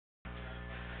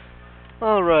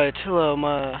Alright,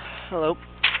 hello.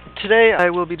 Today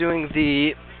I will be doing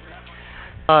the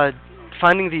uh,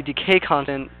 finding the decay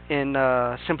constant in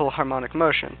simple harmonic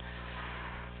motion.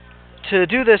 To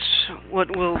do this, what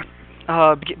we'll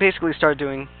basically start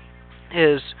doing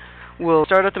is we'll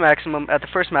start at the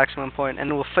first maximum point,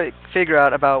 and we'll figure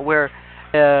out about where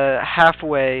the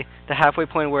halfway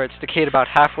point where it's decayed about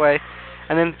halfway,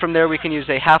 and then from there we can use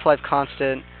a half-life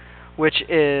constant, which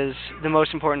is the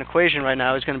most important equation right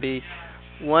now. Is going to be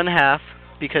 1/2,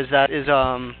 because that is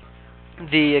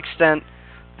the extent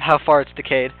how far it's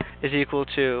decayed is equal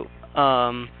to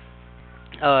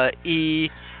e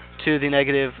to the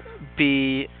negative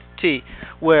bt,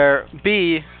 where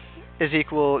b is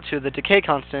equal to the decay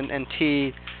constant and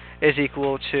t is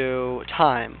equal to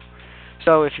time.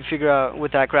 So if you figure out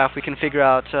with that graph, we can figure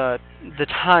out the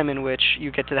time in which you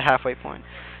get to the halfway point.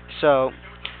 So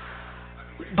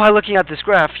by looking at this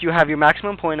graph, you have your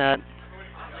maximum point at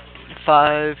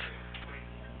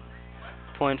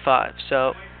 5.5.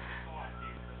 So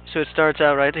it starts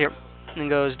out right here, and then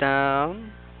goes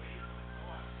down,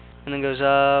 and then goes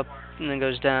up, and then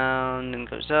goes down, and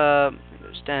goes up, and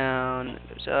goes down, and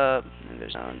goes up, and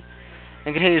goes down,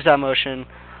 and continues that motion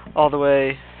all the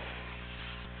way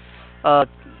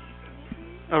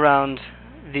around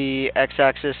the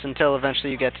x-axis until eventually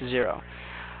you get to 0.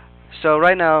 So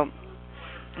right now,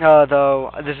 though,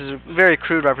 this is a very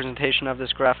crude representation of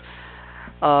this graph.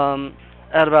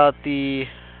 At about the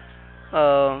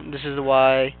this is the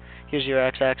y, here's your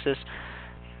x-axis.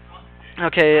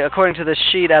 Okay, according to this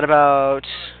sheet, at about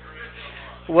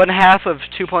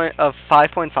 1/2 of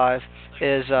 5.5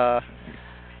 is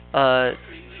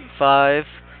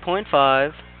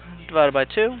 5.5 divided by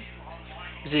 2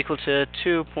 is equal to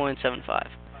 2.75,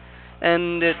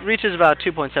 and it reaches about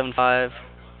 2.75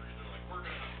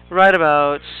 right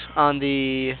about on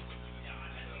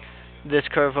this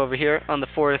curve over here, on the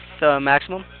fourth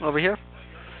maximum over here.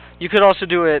 You could also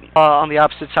do it on the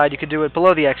opposite side. You could do it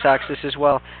below the x-axis as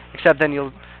well, except then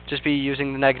you'll just be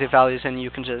using the negative values, and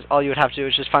you can all you would have to do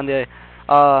is just find the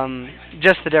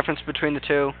just the difference between the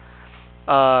two.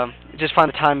 Just find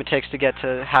the time it takes to get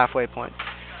to halfway point.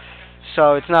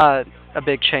 So it's not a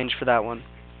big change for that one.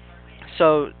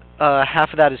 So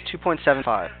half of that is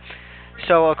 2.75.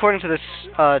 So according to this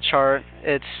chart,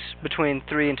 it's between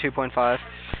 3 and 2.5.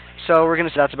 So we're going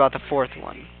to say that's about the fourth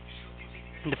one.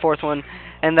 The fourth one,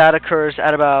 and that occurs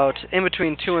at about in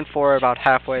between 2 and 4, about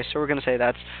halfway. So we're going to say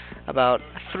that's about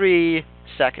 3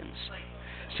 seconds.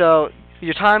 So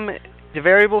your time, the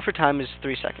variable for time is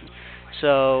 3 seconds.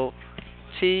 So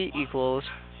t equals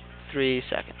 3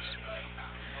 seconds.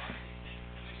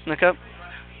 Okay.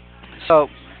 So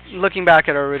looking back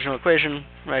at our original equation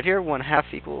right here,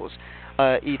 1/2 equals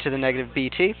e to the negative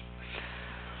bt.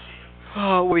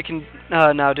 What we can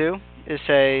now do is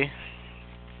say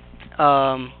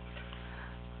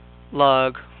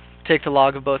take the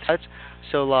log of both sides.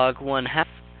 So log 1/2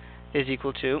 is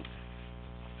equal to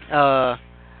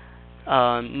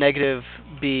negative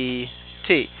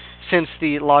bt. Since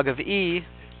the log of e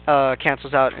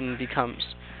cancels out and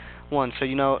becomes 1, so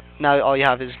you know now all you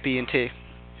have is b and t.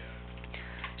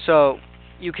 So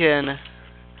you can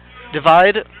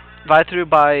divide through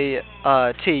by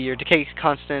t, your decay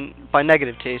constant, by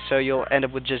negative t, so you'll end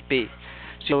up with just b.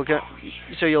 So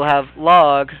you'll have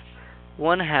log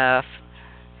 1/2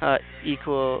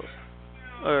 equal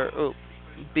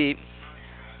b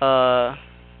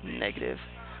negative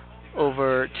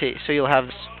over t. So you'll have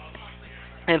this,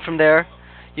 and from there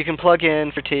you can plug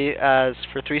in for t as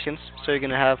for 3 seconds. So you're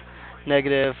going to have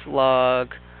negative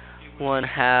log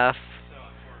 1/2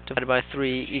 divided by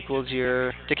 3 equals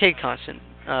your decay constant,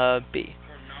 b.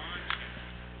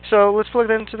 So let's plug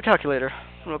that into the calculator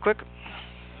real quick.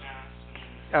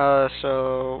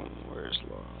 So where's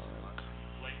log?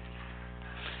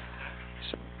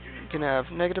 So you can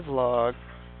have negative log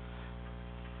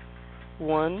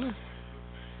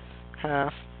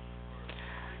 1/2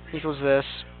 equals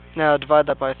this. Now divide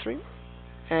that by 3,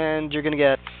 and you're going to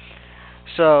get,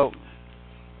 so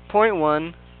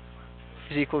 0.1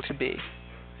 is equal to b.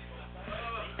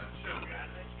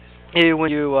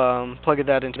 When you plug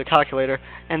that into the calculator,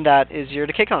 and that is your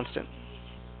decay constant.